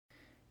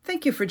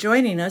Thank you for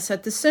joining us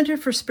at the Center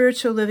for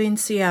Spiritual Living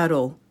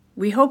Seattle.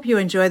 We hope you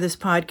enjoy this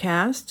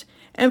podcast,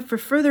 and for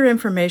further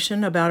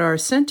information about our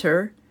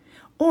center,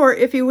 or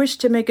if you wish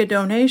to make a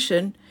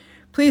donation,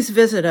 please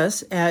visit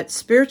us at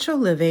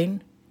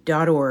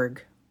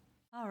spiritualliving.org.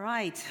 All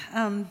right.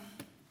 I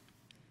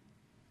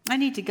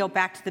need to go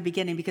back to the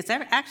beginning because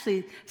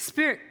actually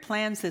Spirit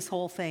plans this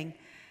whole thing.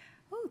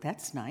 Oh,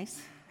 that's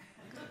nice.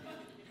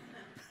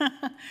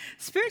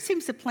 Spirit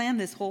seems to plan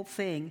this whole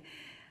thing.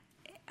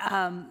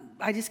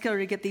 I just go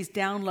to get these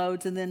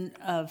downloads, and then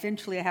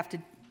eventually I have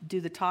to do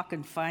the talk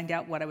and find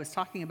out what I was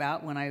talking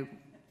about when I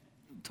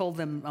told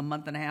them a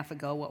month and a half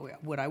ago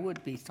what I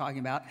would be talking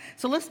about.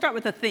 So let's start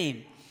with the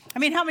theme. I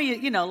mean, how many,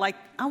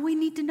 we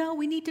need to know.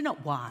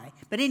 Why?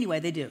 But anyway,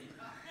 they do.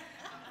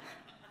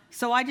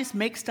 So I just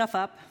make stuff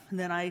up, and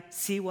then I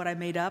see what I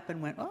made up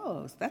and went,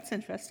 oh, that's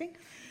interesting.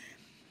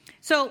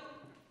 So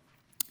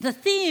the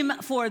theme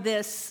for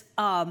this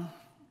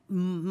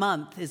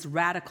month is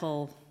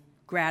radical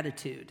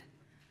gratitude.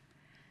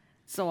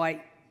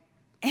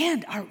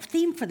 And our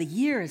theme for the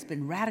year has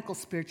been radical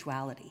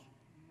spirituality.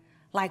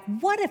 Like,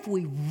 what if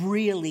we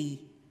really,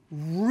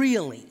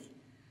 really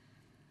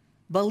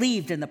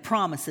believed in the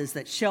promises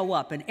that show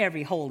up in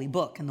every holy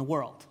book in the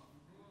world?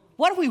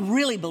 What if we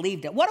really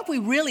believed it? What if we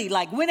really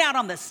went out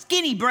on the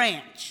skinny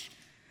branch?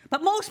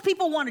 But most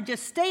people want to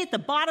just stay at the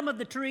bottom of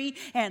the tree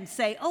and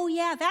say, oh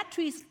yeah, that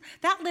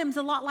limb's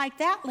a lot like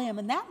that limb,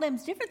 and that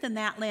limb's different than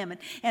that limb.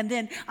 And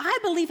then I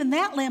believe in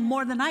that limb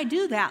more than I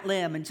do that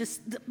limb. And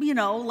just, we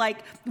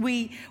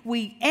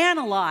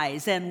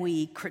analyze and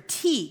we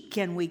critique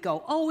and we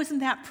go, oh,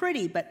 isn't that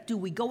pretty? But do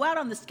we go out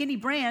on the skinny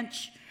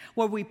branch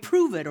where we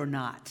prove it or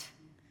not?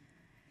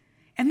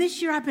 And this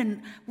year I've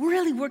been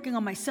really working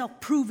on myself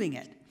proving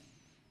it.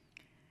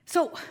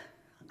 So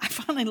I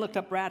finally looked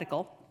up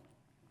radical.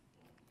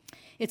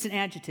 It's an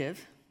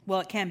adjective. Well,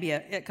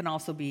 it can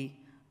also be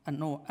a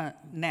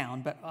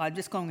noun, but I'm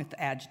just going with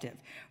the adjective.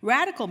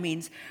 Radical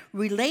means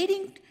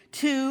relating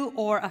to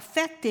or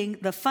affecting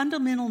the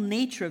fundamental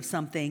nature of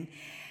something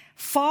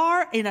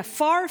in a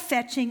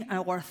far-fetching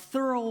or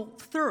thorough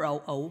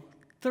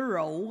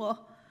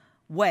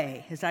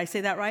way. Did I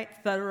say that right?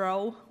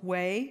 Thorough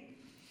way.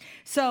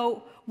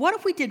 So what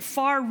if we did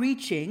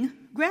far-reaching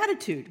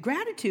gratitude?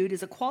 Gratitude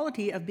is a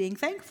quality of being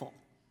thankful.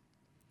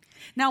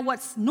 Now,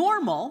 what's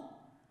normal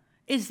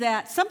is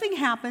that something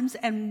happens,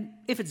 and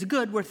if it's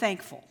good, we're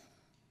thankful.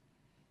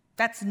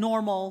 That's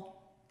normal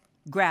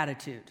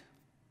gratitude.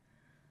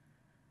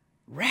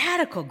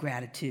 Radical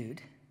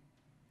gratitude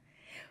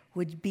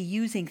would be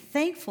using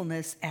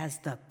thankfulness as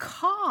the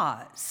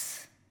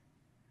cause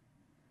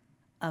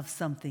of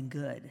something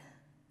good,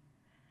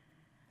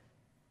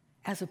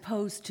 as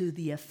opposed to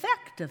the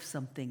effect of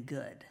something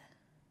good.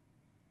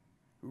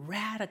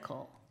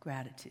 Radical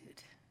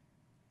gratitude.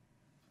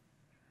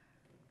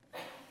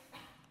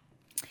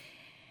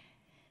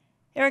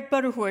 Eric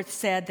Butterworth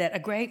said that a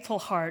grateful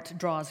heart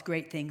draws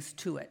great things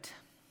to it.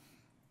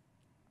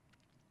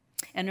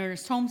 And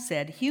Ernest Holmes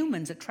said,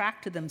 humans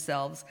attract to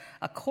themselves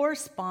a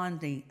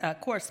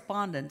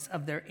correspondence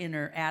of their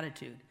inner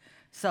attitude.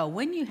 So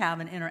when you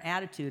have an inner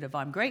attitude of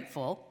I'm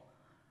grateful,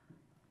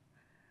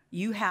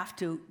 you have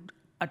to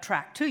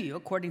attract to you,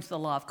 according to the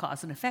law of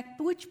cause and effect,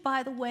 which,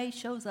 by the way,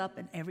 shows up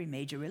in every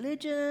major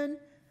religion.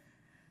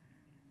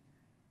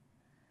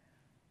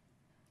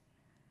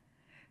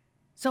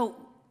 So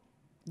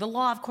the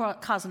law of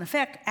cause and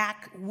effect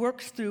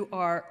works through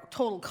our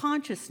total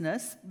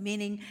consciousness,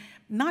 meaning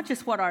not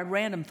just what our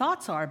random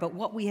thoughts are, but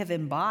what we have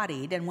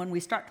embodied. And when we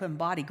start to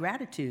embody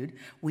gratitude,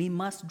 we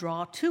must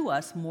draw to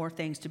us more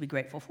things to be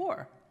grateful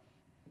for.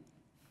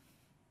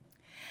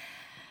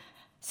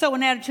 So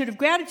an attitude of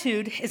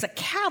gratitude is a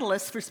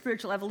catalyst for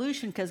spiritual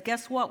evolution, because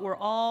guess what? We're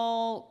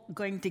all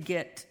going to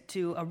get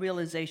to a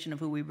realization of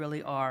who we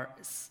really are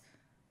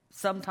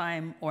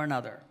sometime or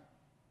another.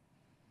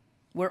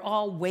 We're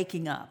all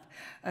waking up.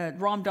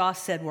 Ram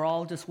Dass said we're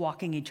all just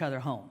walking each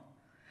other home.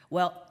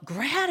 Well,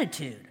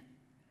 gratitude,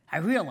 I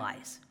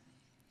realize,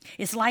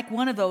 is like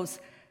one of those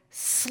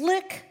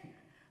slick,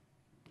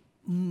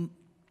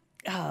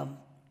 what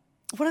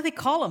do they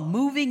call them?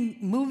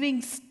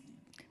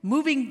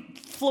 Moving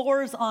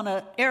floors on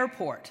an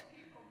airport.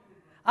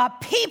 A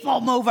people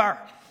mover.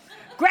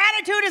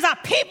 Gratitude is a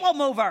people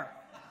mover.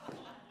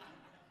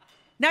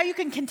 Now you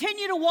can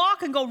continue to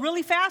walk and go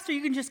really fast, or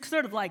you can just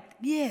sort of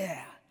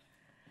yeah.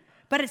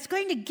 But it's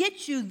going to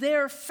get you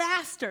there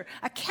faster.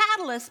 A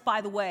catalyst, by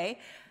the way,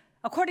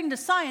 according to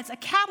science, a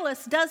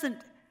catalyst doesn't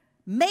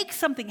make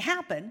something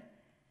happen.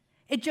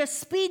 It just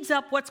speeds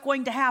up what's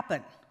going to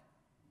happen.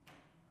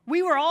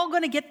 We were all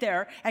going to get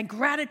there, and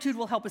gratitude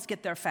will help us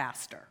get there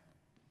faster.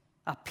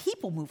 A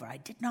people mover. I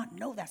did not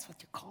know that's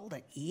what you called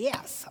it.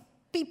 Yes, a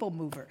people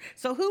mover.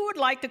 So who would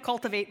like to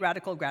cultivate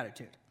radical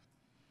gratitude?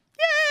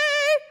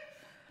 Yay!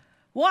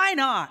 Why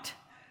not?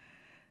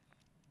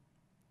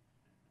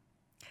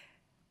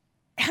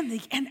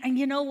 And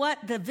you know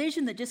what? The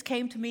vision that just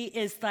came to me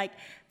is like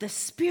the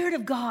Spirit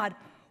of God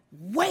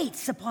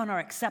waits upon our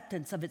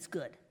acceptance of its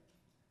good.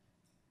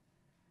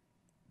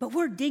 But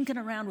we're dinking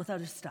around with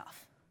other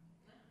stuff.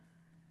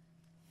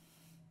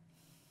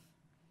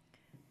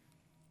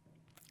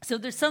 So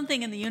there's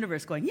something in the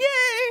universe going, yay!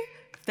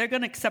 They're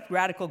going to accept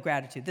radical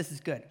gratitude. This is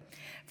good.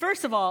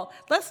 First of all,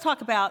 let's talk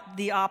about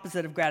the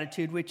opposite of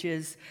gratitude, which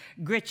is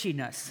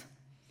gritchiness.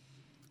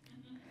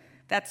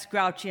 That's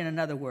grouchy in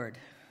another word.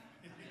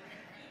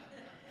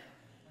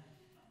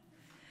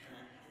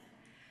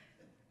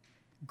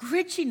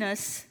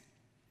 Gritchiness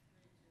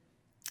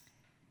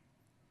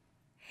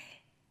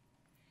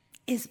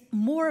is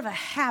more of a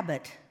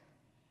habit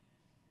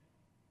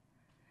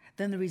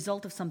than the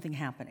result of something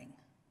happening.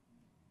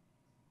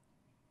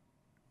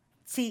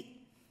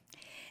 See,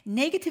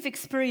 negative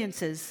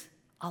experiences,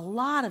 a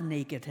lot of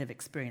negative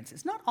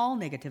experiences, not all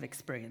negative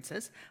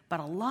experiences, but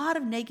a lot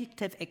of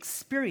negative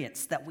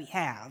experience that we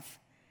have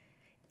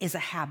is a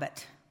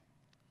habit.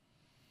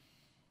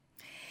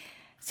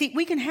 See,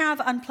 we can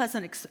have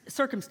unpleasant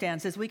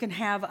circumstances, we can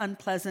have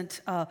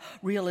unpleasant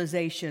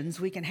realizations,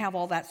 we can have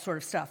all that sort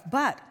of stuff.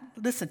 But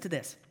listen to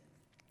this.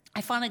 I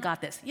finally got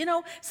this. You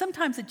know,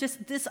 sometimes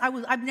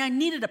I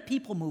needed a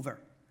people mover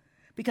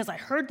because I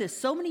heard this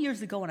so many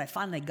years ago and I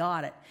finally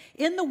got it.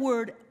 In the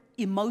word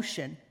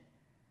emotion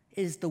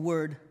is the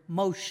word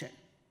motion.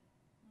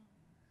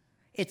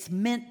 It's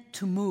meant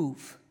to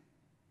move.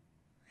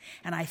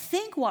 And I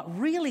think what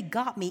really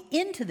got me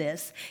into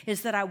this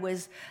is that I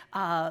was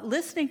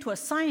listening to a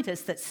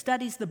scientist that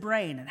studies the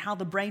brain and how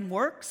the brain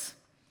works.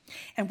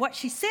 And what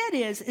she said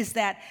is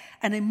that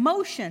an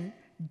emotion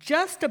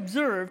just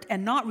observed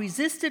and not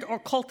resisted or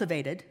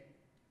cultivated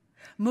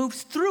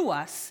moves through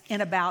us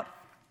in about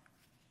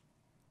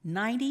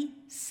 90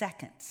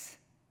 seconds.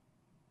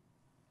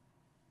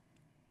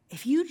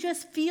 If you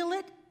just feel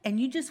it and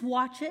you just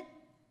watch it,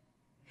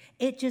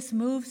 it just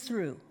moves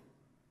through.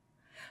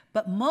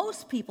 But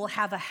most people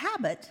have a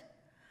habit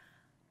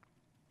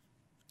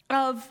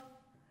of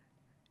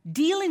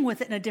dealing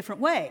with it in a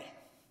different way.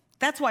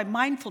 That's why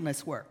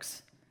mindfulness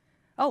works.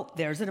 Oh,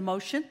 there's an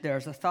emotion,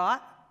 there's a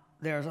thought,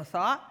 there's a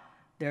thought,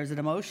 there's an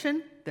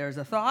emotion, there's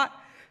a thought.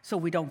 So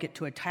we don't get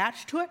too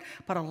attached to it.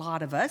 But a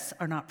lot of us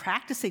are not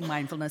practicing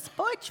mindfulness,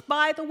 which,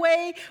 by the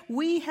way,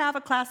 we have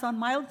a class on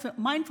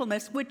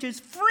mindfulness, which is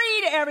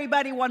free to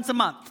everybody once a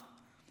month.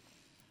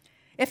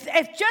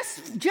 If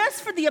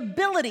just for the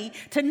ability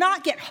to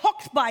not get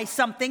hooked by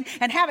something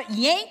and have it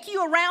yank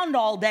you around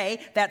all day,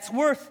 that's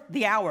worth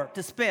the hour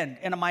to spend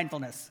in a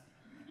mindfulness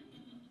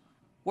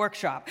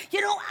workshop.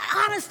 You know,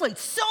 honestly,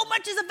 so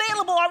much is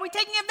available. Are we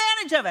taking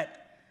advantage of it?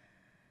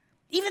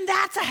 Even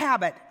that's a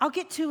habit. I'll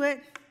get to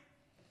it.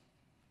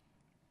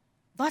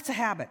 Lots of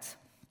habits.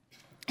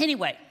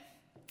 Anyway,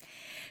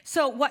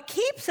 so what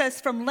keeps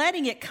us from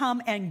letting it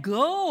come and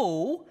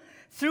go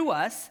through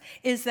us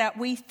is that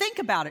we think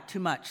about it too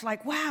much.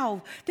 Like,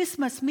 wow, this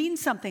must mean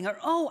something. Or,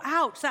 oh,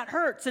 ouch, that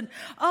hurts. And,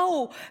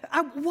 oh,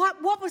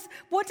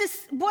 what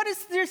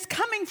is this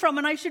coming from?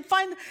 And I should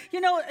find,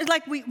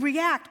 like we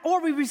react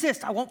or we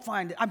resist. I won't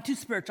find it. I'm too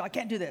spiritual. I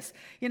can't do this.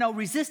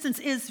 Resistance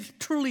is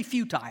truly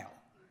futile.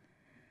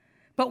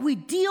 But we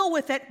deal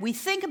with it, we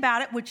think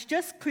about it, which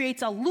just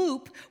creates a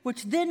loop,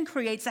 which then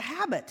creates a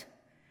habit.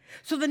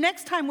 So the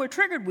next time we're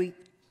triggered, we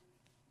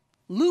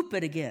loop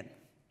it again.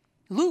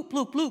 Loop,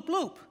 loop, loop,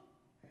 loop.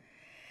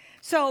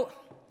 So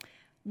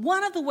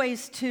one of the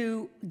ways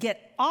to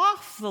get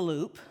off the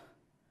loop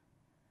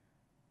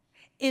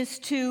is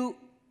to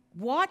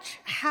watch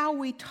how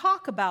we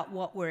talk about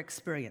what we're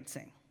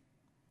experiencing.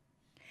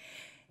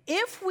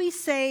 If we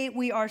say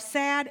we are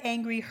sad,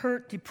 angry,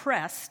 hurt,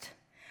 depressed,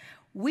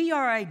 we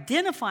are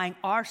identifying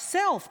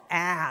ourselves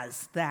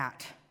as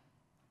that.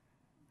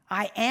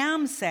 I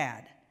am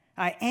sad.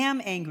 I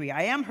am angry.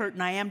 I am hurt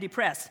and I am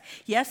depressed.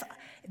 Yes,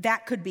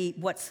 that could be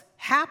what's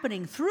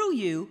happening through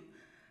you,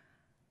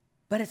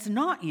 but it's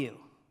not you.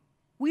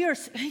 We are,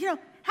 how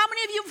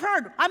many of you have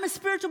heard, I'm a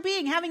spiritual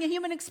being having a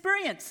human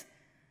experience?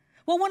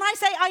 Well, when I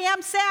say I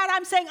am sad,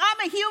 I'm saying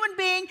I'm a human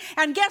being,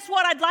 and guess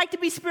what? I'd like to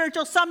be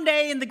spiritual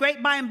someday in the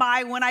great by and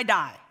by when I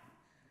die.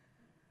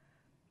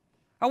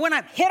 Or when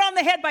I'm hit on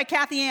the head by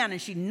Kathy Ann and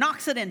she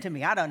knocks it into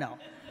me. I don't know.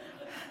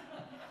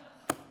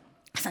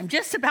 Because I'm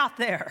just about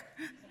there.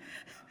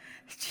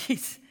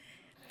 Jeez.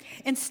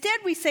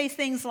 Instead, we say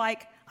things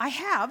like, I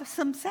have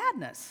some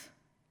sadness.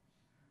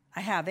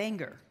 I have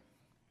anger.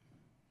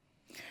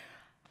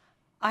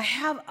 I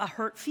have a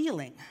hurt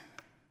feeling.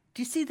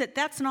 Do you see that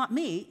that's not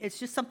me? It's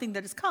just something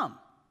that has come.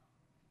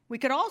 We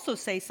could also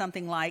say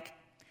something like,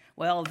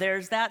 well,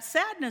 there's that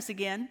sadness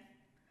again.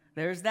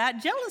 There's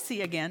that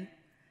jealousy again.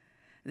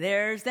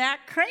 There's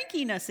that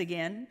crankiness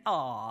again.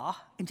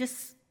 Aw. And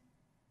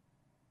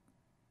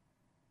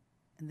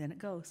then it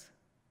goes.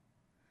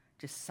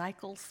 Just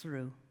cycles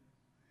through.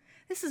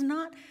 This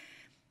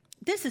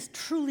is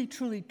truly,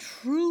 truly,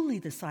 truly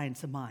the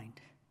science of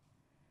mind.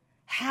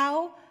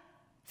 How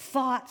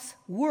thoughts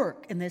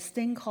work in this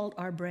thing called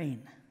our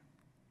brain.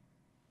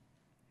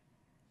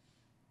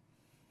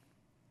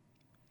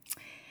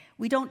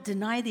 We don't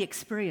deny the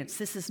experience.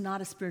 This is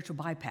not a spiritual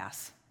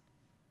bypass.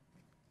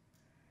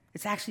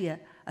 It's actually a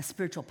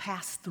spiritual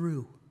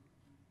pass-through.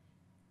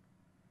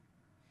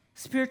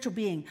 Spiritual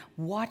being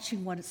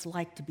watching what it's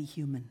like to be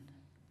human.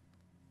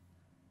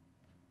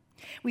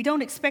 We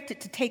don't expect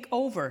it to take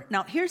over.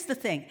 Now, here's the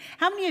thing.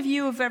 How many of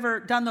you have ever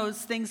done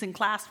those things in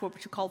class, what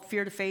you call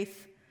Fear to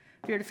Faith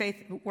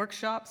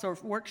workshops or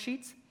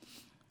worksheets?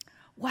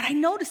 What I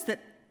noticed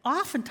that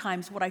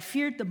oftentimes what I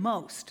feared the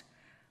most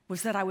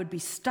was that I would be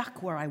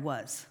stuck where I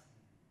was.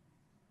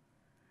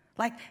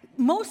 Like,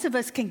 most of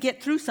us can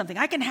get through something.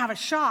 I can have a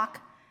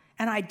shock,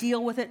 and I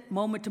deal with it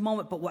moment to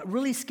moment, but what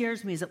really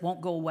scares me is it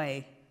won't go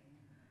away.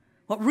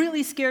 What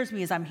really scares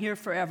me is I'm here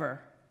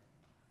forever.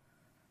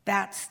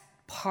 That's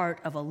part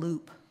of a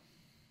loop.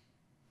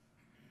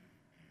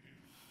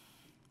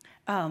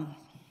 A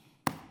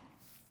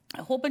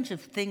whole bunch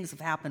of things have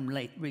happened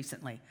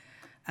recently,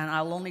 and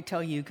I'll only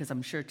tell you because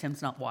I'm sure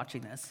Tim's not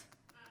watching this.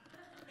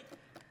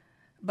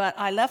 But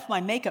I left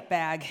my makeup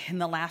bag in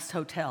the last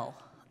hotel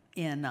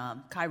in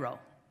Cairo,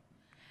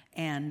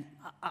 and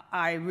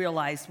I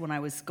realized when I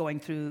was going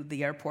through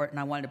the airport and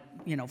I wanted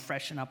to,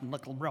 freshen up and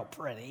look real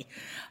pretty,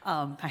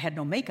 I had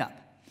no makeup.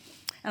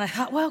 And I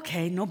thought, well,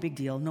 okay, no big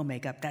deal, no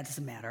makeup, that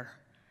doesn't matter.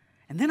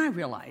 And then I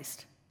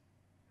realized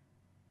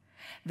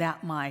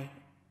that my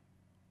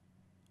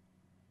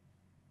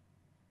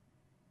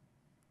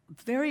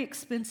very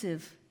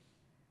expensive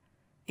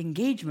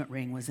engagement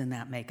ring was in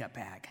that makeup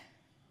bag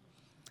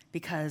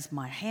because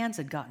my hands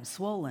had gotten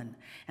swollen,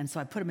 and so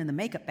I put them in the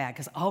makeup bag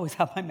because I always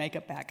have my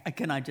makeup bag.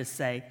 Can I just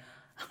say,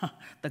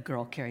 the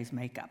girl carries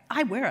makeup.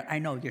 I wear it, I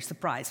know, you're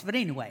surprised, but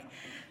anyway.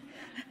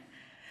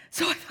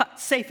 So I thought,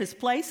 safest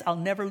place, I'll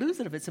never lose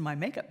it if it's in my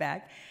makeup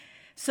bag.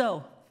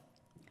 So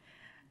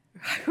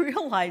I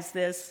realized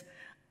this.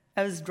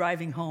 I was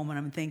driving home and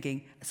I'm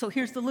thinking, so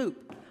here's the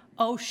loop.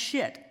 Oh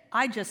shit,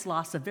 I just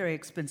lost a very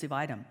expensive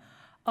item.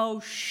 Oh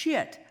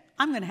shit,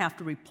 I'm going to have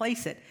to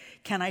replace it.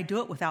 Can I do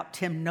it without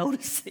Tim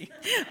noticing?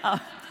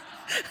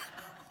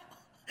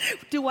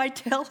 Do I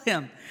tell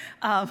him?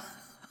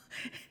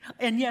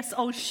 And yes,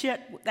 oh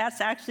shit, that's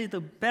actually the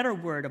better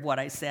word of what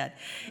I said.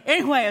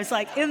 Anyway, it's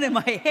like in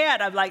my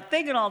head, I'm like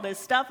thinking all this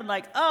stuff and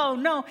like, oh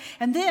no.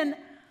 And then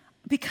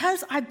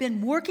because I've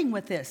been working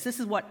with this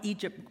is what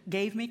Egypt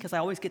gave me, because I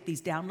always get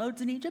these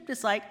downloads in Egypt.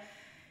 It's like,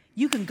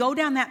 you can go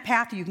down that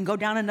path or you can go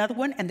down another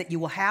one and that you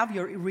will have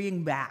your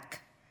ring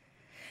back.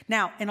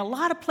 Now, in a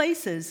lot of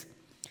places,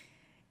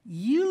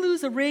 you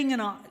lose a ring in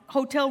a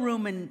hotel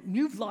room and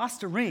you've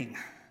lost a ring.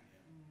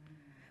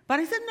 But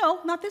I said,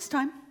 no, not this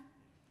time.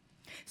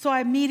 So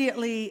I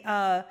immediately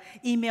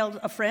emailed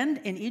a friend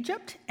in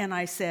Egypt, and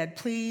I said,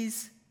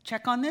 please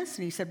check on this.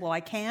 And he said, well, I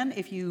can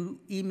if you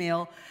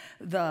email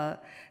the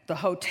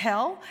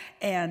hotel,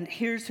 and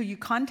here's who you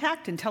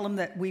contact and tell them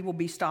that we will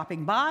be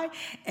stopping by.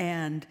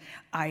 And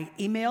I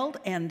emailed,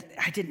 and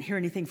I didn't hear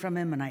anything from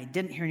him, and I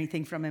didn't hear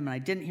anything from him, and I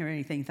didn't hear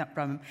anything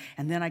from him.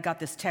 And then I got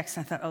this text,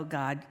 and I thought, oh,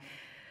 God.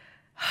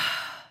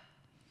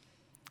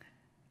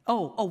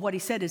 Oh, what he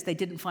said is they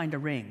didn't find a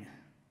ring.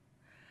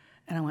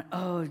 And I went,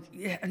 oh,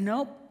 yeah,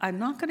 nope, I'm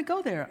not going to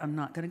go there. I'm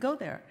not going to go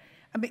there.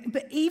 I mean,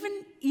 but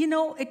even,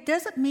 it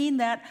doesn't mean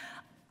that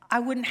I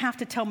wouldn't have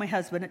to tell my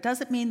husband. It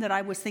doesn't mean that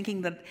I was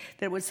thinking that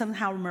it would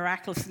somehow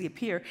miraculously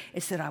appear.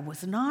 It's that I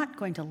was not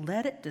going to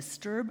let it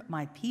disturb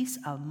my peace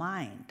of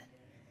mind.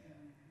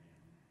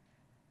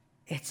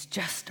 It's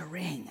just a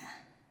ring.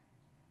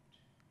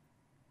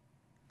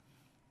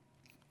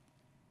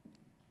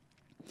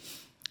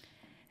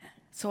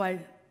 So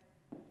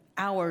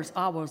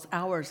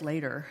hours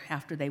later,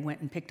 after they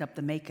went and picked up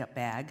the makeup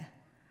bag,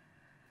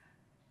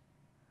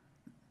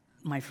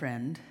 my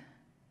friend,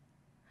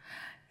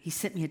 he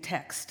sent me a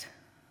text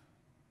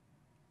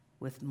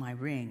with my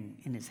ring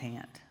in his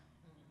hand.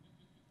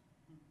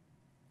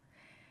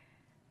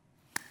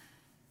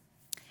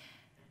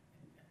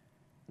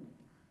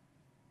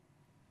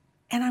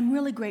 And I'm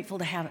really grateful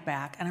to have it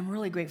back, and I'm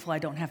really grateful I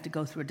don't have to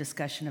go through a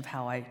discussion of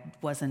how I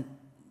wasn't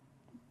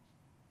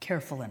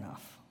careful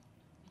enough.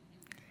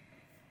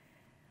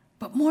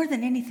 But more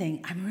than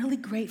anything, I'm really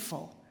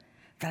grateful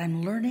that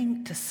I'm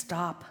learning to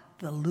stop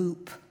the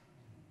loop.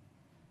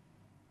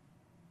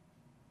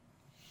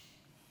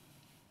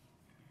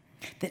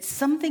 That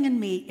something in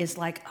me is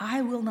like,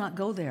 I will not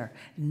go there.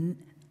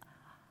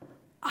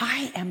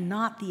 I am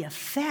not the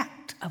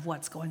effect of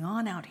what's going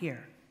on out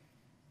here.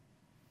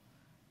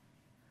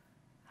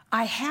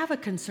 I have a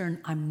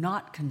concern, I'm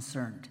not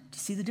concerned. Do you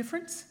see the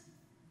difference?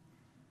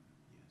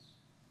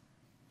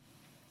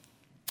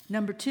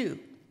 Number 2.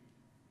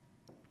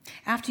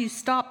 After you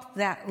stop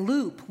that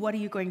loop, what are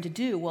you going to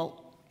do?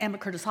 Well, Emma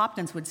Curtis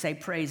Hopkins would say,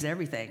 praise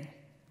everything.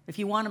 If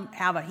you want to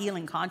have a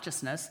healing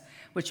consciousness,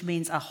 which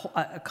means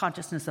a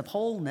consciousness of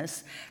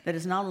wholeness that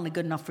is not only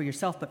good enough for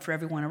yourself, but for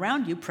everyone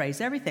around you,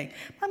 praise everything.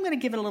 I'm going to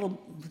give it a little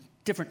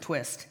different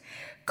twist.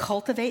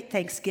 Cultivate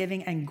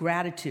thanksgiving and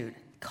gratitude.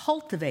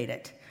 Cultivate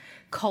it.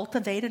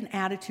 Cultivate an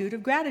attitude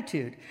of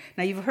gratitude.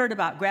 Now, you've heard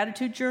about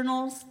gratitude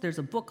journals. There's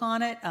a book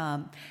on it.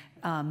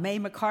 May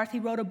McCarthy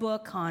wrote a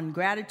book on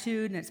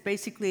gratitude, and it's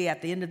basically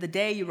at the end of the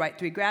day, you write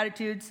 3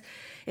 gratitudes.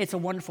 It's a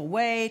wonderful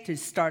way to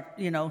start,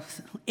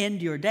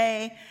 end your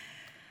day.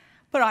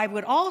 But I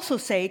would also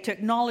say to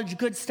acknowledge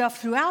good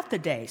stuff throughout the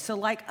day. So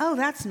like, oh,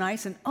 that's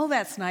nice, and oh,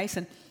 that's nice.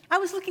 And I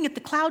was looking at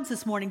the clouds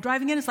this morning,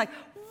 driving in. It's like,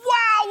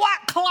 wow,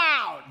 what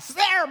clouds?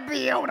 They're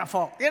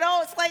beautiful. You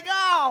know, it's like,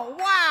 oh,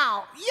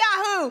 wow,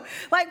 yahoo.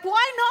 Like,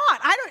 why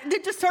not?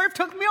 It just sort of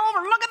took me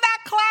over. Look at that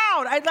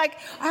cloud.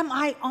 Am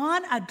I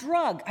on a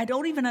drug? I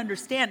don't even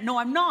understand. No,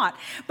 I'm not.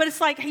 But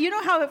it's like, you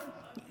know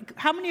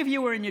how many of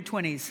you were in your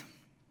 20s?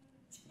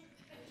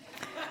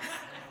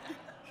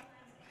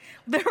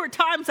 There were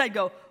times I'd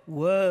go,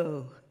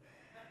 whoa,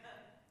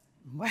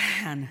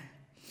 man,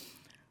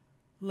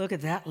 look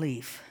at that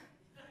leaf.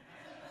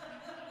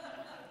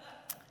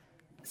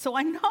 So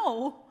I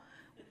know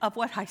of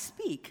what I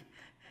speak.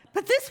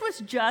 But this was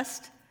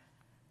just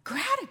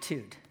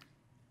gratitude.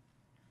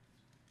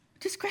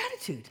 Just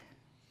gratitude.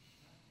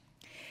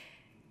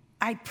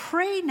 I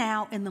pray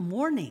now in the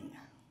morning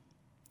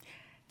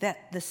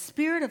that the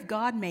Spirit of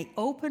God may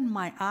open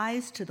my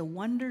eyes to the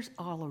wonders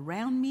all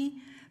around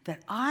me,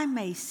 that I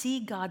may see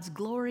God's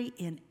glory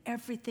in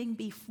everything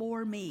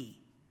before me.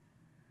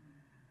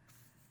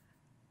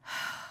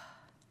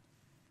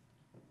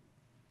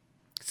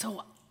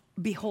 So,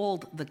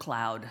 behold the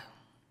cloud.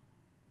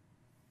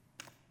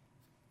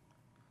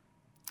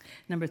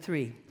 Number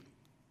 3,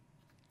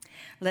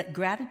 let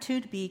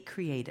gratitude be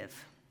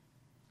creative.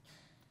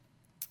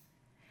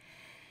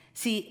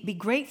 See, be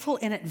grateful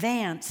in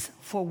advance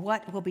for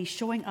what will be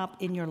showing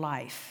up in your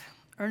life.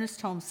 Ernest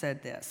Holmes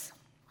said this: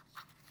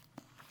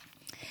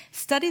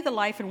 study the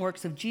life and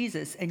works of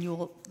Jesus, and you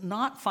will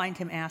not find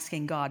him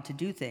asking God to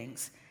do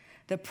things.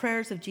 The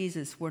prayers of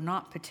Jesus were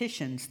not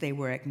petitions, they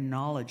were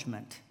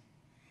acknowledgement.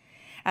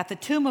 At the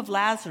tomb of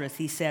Lazarus,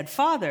 he said,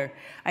 Father,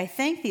 I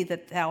thank thee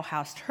that thou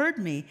hast heard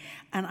me,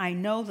 and I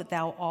know that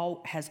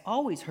thou hast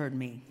always heard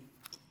me.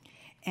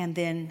 And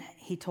then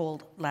he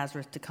told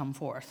Lazarus to come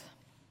forth.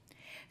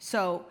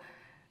 So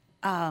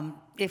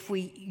if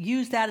we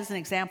use that as an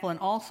example, and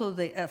also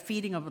the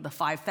feeding of the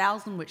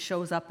 5,000, which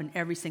shows up in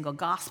every single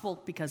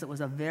gospel because it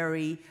was a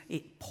very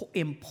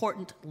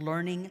important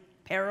learning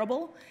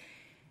parable,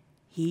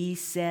 he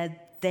said,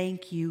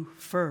 thank you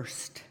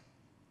first.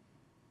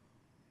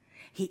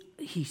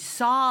 He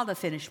saw the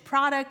finished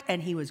product,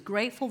 and he was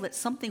grateful that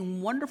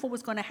something wonderful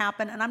was going to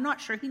happen, and I'm not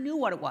sure he knew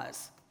what it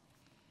was.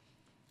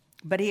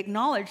 But he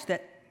acknowledged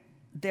that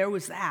there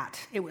was that.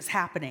 It was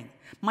happening.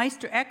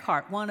 Meister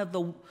Eckhart, one of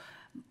the,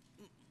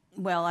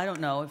 well, I don't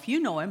know if you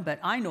know him, but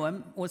I know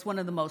him, was one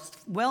of the most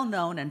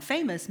well-known and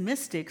famous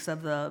mystics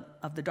of the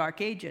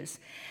Dark Ages,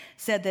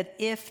 said that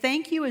if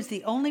thank you is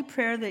the only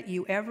prayer that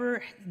you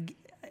ever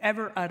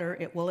utter,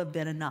 it will have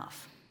been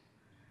enough.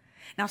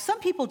 Now, some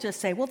people just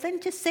say, well, then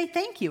just say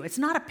thank you. It's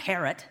not a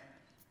parrot.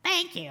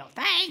 Thank you,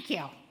 thank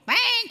you,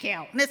 thank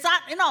you. And it's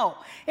not,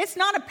 it's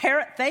not a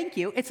parrot thank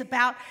you. It's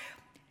about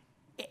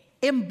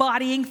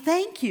embodying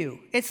thank you.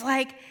 It's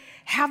like,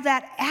 have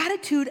that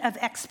attitude of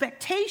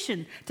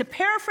expectation. To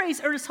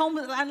paraphrase Ernest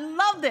Holmes, I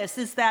love this,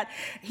 is that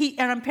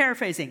and I'm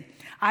paraphrasing,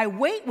 I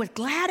wait with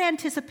glad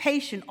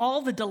anticipation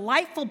all the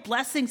delightful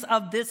blessings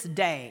of this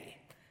day.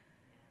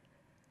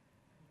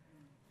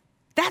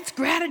 That's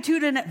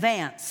gratitude in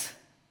advance.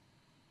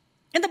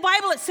 In the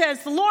Bible it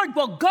says, the Lord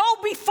will go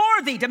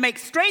before thee to make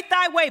straight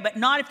thy way, but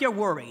not if you're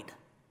worried.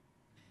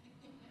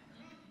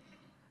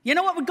 You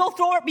know what would go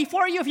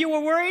before you if you were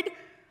worried?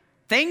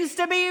 Things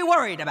to be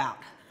worried about.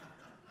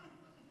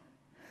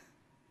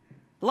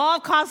 Law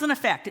of cause and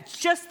effect. It's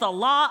just the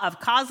law of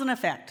cause and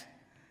effect.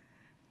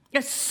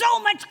 It's so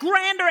much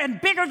grander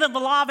and bigger than the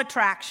law of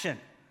attraction,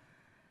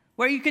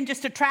 where you can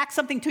just attract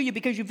something to you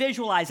because you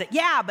visualize it.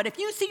 Yeah, but if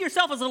you see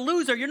yourself as a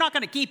loser, you're not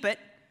going to keep it.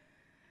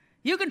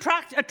 You can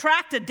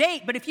attract a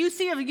date, but if you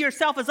see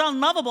yourself as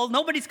unlovable,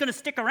 nobody's going to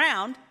stick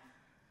around.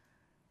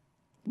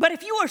 But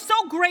if you are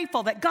so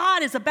grateful that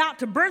God is about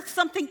to birth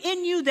something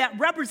in you that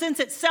represents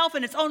itself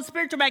in its own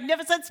spiritual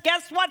magnificence,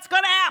 guess what's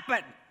going to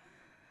happen?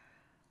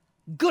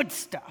 Good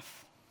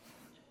stuff.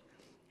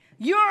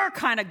 Your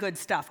kind of good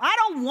stuff. I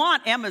don't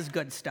want Emma's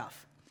good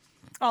stuff.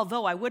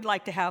 Although I would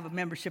like to have a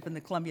membership in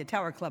the Columbia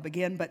Tower Club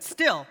again, but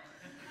still.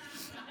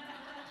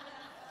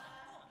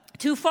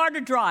 Too far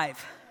to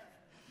drive.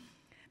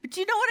 But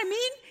you know what I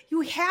mean?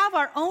 You have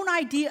our own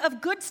idea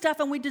of good stuff,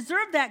 and we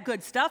deserve that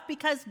good stuff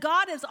because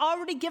God has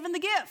already given the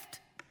gift.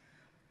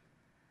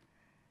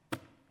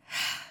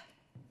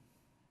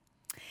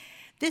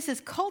 This is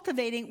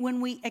cultivating.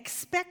 When we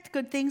expect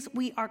good things,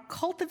 we are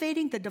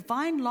cultivating the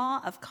divine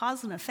law of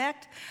cause and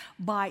effect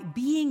by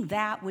being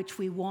that which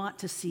we want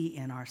to see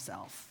in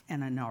ourselves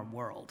and in our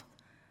world,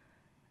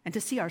 and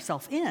to see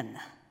ourselves in.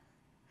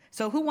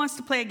 So who wants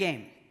to play a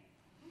game?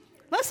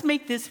 Let's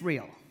make this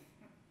real.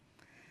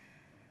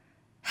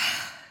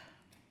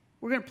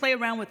 We're going to play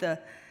around with the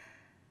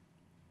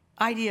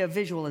idea of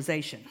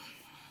visualization.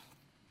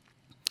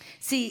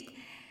 See,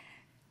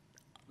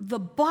 the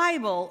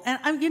Bible, and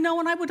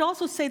I would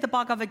also say the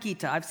Bhagavad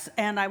Gita,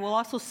 and I will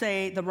also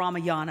say the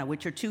Ramayana,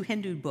 which are two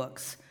Hindu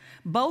books.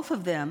 Both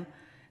of them,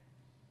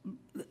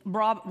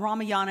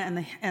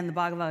 Ramayana and the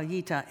Bhagavad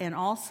Gita, and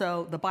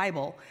also the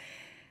Bible,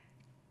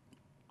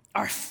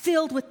 are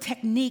filled with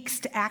techniques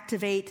to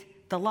activate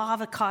the law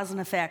of cause and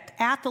effect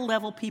at the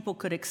level people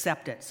could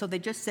accept it. So they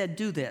just said,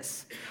 do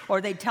this, or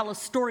they'd tell a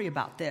story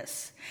about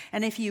this.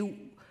 And if you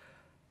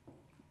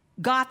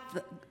got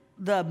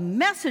the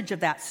message of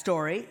that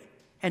story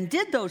and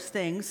did those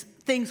things,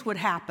 things would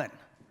happen.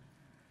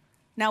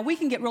 Now, we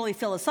can get really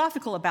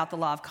philosophical about the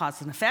law of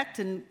cause and effect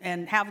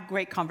and have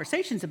great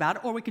conversations about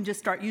it, or we can just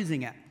start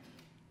using it.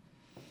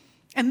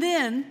 And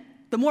then,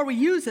 the more we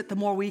use it, the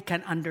more we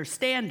can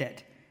understand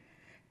it.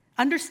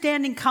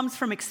 Understanding comes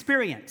from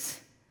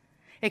experience.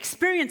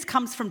 Experience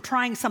comes from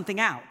trying something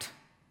out,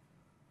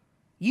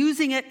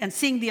 using it and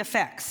seeing the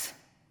effects.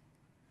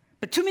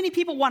 But too many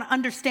people want to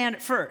understand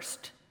it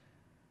first.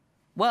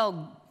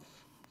 Well,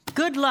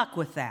 good luck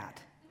with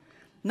that.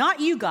 Not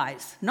you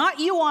guys. Not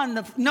you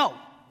no,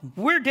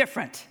 we're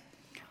different.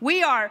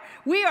 We are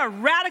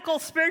radical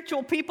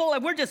spiritual people,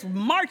 and we're just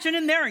marching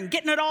in there and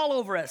getting it all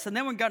over us. And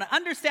then we're going to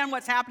understand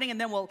what's happening, and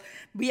then we'll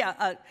be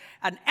an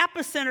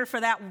epicenter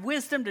for that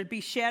wisdom to be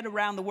shed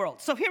around the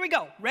world. So here we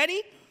go.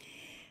 Ready?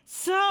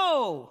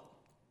 So,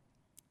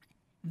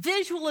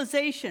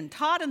 visualization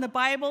taught in the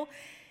Bible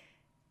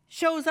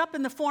shows up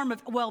in the form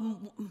of,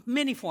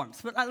 many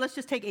forms. But let's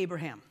just take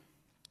Abraham.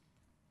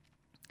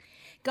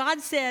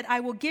 God said, I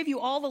will give you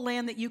all the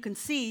land that you can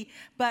see,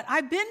 but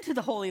I've been to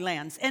the Holy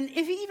Lands. And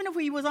even if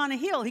he was on a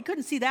hill, he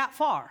couldn't see that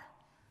far.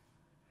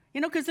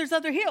 Because there's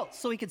other hills,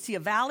 so he could see a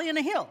valley and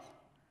a hill.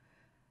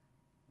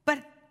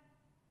 But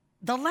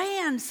the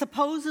land,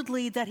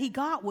 supposedly, that he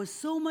got was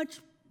so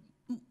much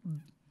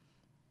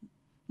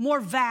more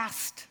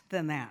vast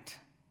than that.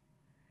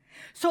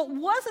 So it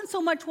wasn't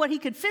so much what he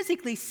could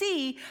physically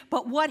see,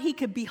 but what he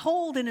could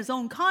behold in his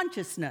own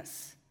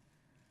consciousness.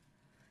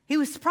 He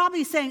was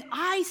probably saying,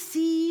 I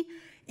see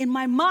in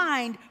my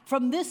mind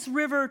from this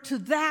river to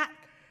that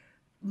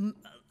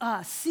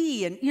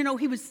sea. And,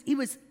 he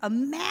was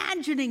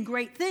imagining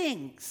great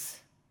things.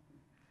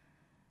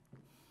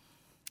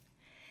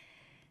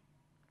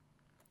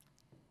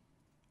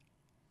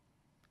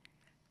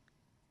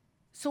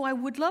 So I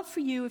would love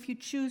for you, if you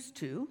choose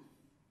to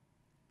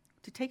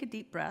take a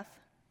deep breath.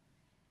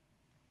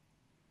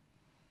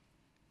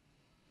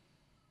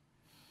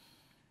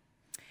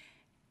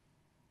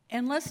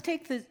 And let's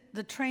take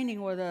the training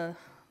or the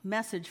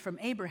message from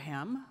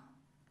Abraham.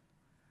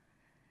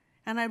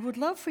 And I would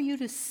love for you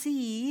to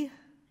see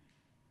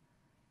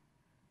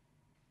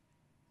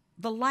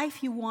the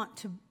life you want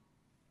to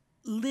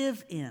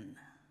live in.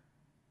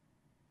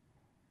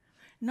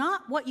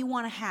 Not what you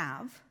want to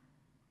have,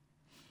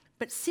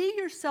 but see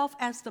yourself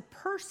as the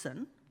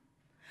person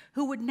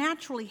who would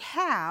naturally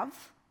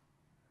have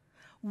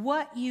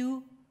what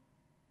you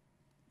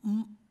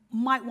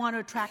might want to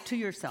attract to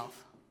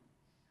yourself.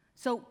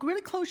 So really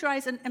close your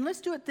eyes, and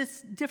let's do it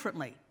this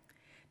differently.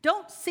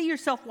 Don't see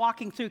yourself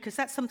walking through, because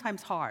that's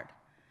sometimes hard.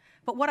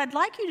 But what I'd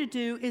like you to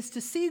do is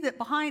to see that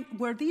behind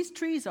where these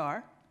trees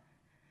are,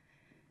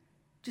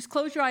 just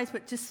close your eyes,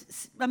 but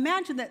just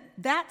imagine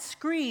that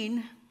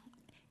screen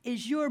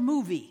is your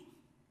movie.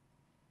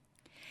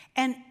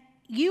 And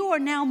you are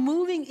now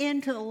moving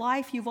into the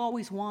life you've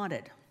always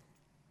wanted.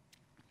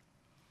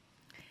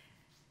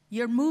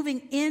 You're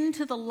moving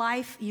into the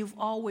life you've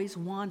always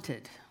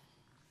wanted.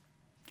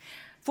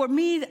 For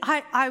me,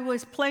 I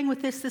was playing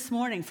with this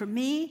morning. For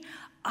me,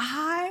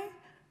 how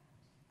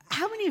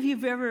many of you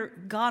have ever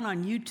gone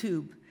on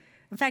YouTube?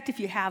 In fact, if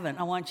you haven't,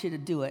 I want you to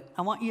do it.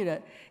 I want you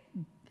to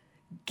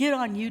get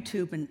on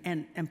YouTube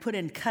and put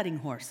in cutting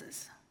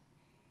horses.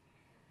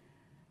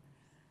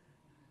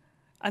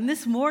 And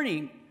this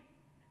morning,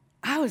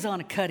 I was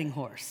on a cutting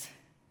horse.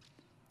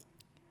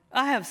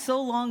 I have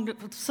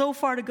so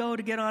far to go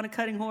to get on a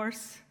cutting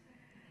horse.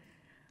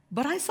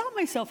 But I saw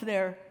myself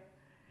there.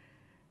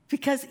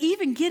 Because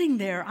even getting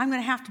there, I'm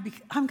going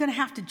to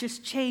have to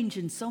just change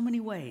in so many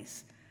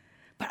ways.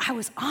 But I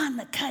was on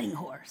the cutting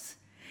horse.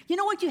 You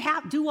know what you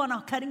do on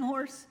a cutting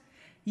horse?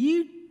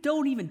 You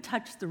don't even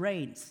touch the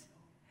reins.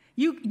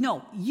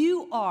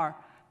 You are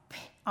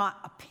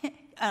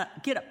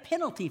get a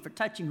penalty for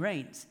touching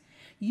reins.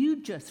 You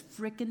just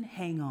frickin'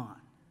 hang on.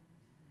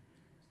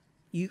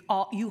 You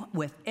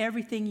with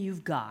everything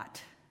you've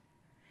got.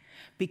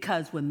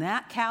 Because when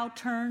that cow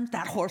turns,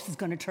 that horse is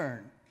going to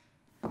turn.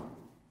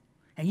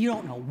 And you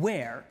don't know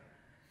where,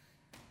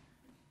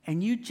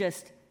 and you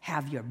just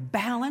have your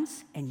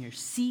balance and your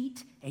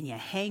seat, and you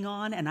hang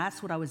on, and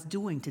that's what I was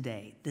doing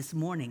this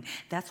morning.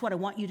 That's what I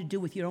want you to do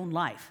with your own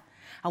life.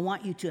 I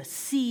want you to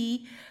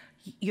see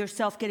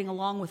yourself getting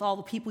along with all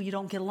the people you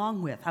don't get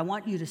along with. I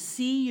want you to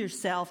see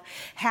yourself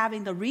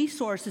having the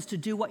resources to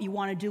do what you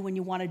want to do when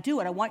you want to do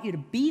it. I want you to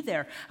be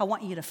there. I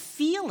want you to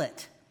feel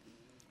it,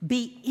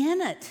 be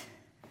in it.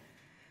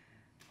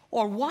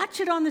 Or watch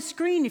it on the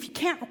screen if you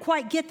can't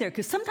quite get there,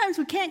 because sometimes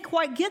we can't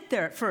quite get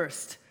there at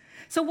first.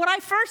 So what I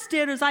first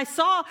did is I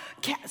saw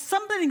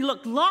somebody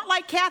looked a lot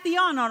like Kathy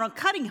on a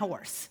cutting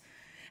horse.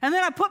 And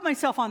then I put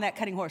myself on that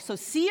cutting horse. So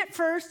see it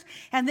first,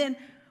 and then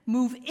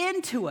move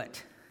into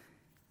it.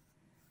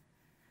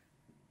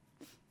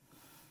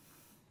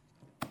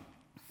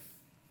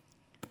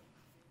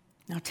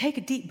 Now take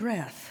a deep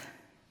breath.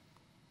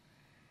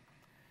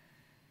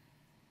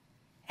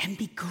 And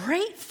be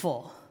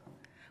grateful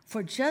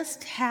for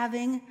just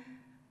having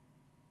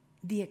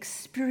the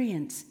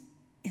experience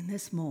in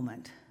this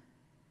moment.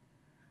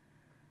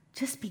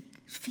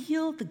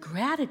 feel the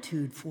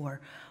gratitude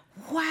for,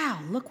 wow,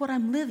 look what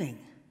I'm living.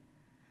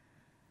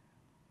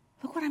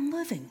 Look what I'm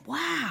living.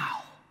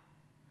 Wow.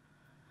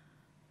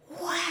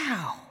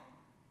 Wow.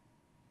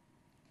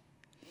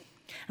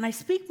 And I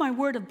speak my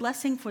word of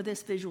blessing for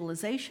this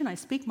visualization. I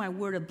speak my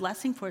word of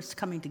blessing for us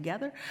coming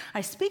together.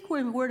 I speak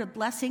my word of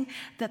blessing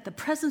that the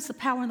presence, the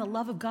power, and the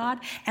love of God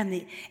and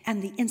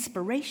the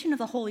inspiration of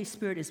the Holy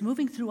Spirit is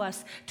moving through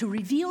us to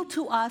reveal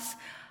to us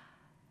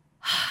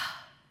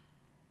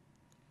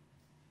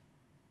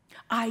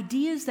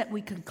ideas that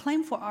we can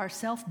claim for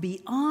ourselves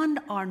beyond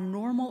our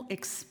normal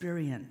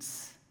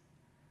experience.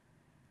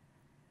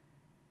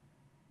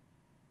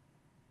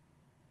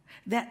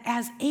 That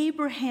as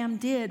Abraham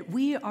did,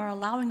 we are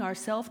allowing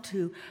ourselves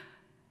to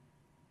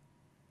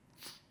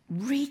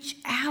reach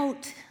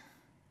out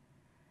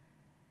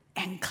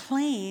and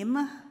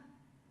claim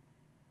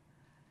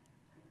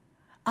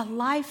a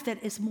life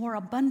that is more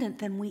abundant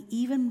than we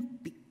even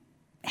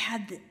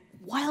had the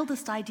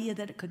wildest idea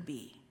that it could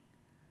be.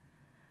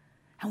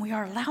 And we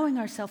are allowing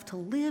ourselves to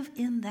live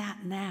in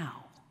that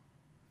now.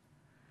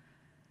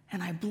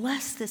 And I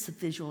bless this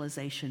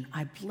visualization.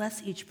 I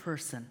bless each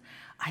person.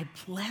 I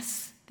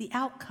bless the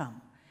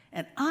outcome.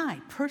 And I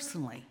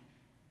personally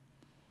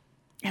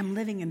am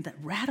living in that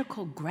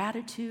radical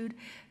gratitude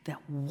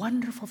that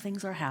wonderful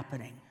things are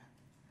happening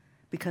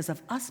because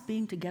of us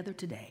being together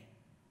today.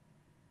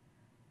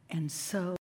 And so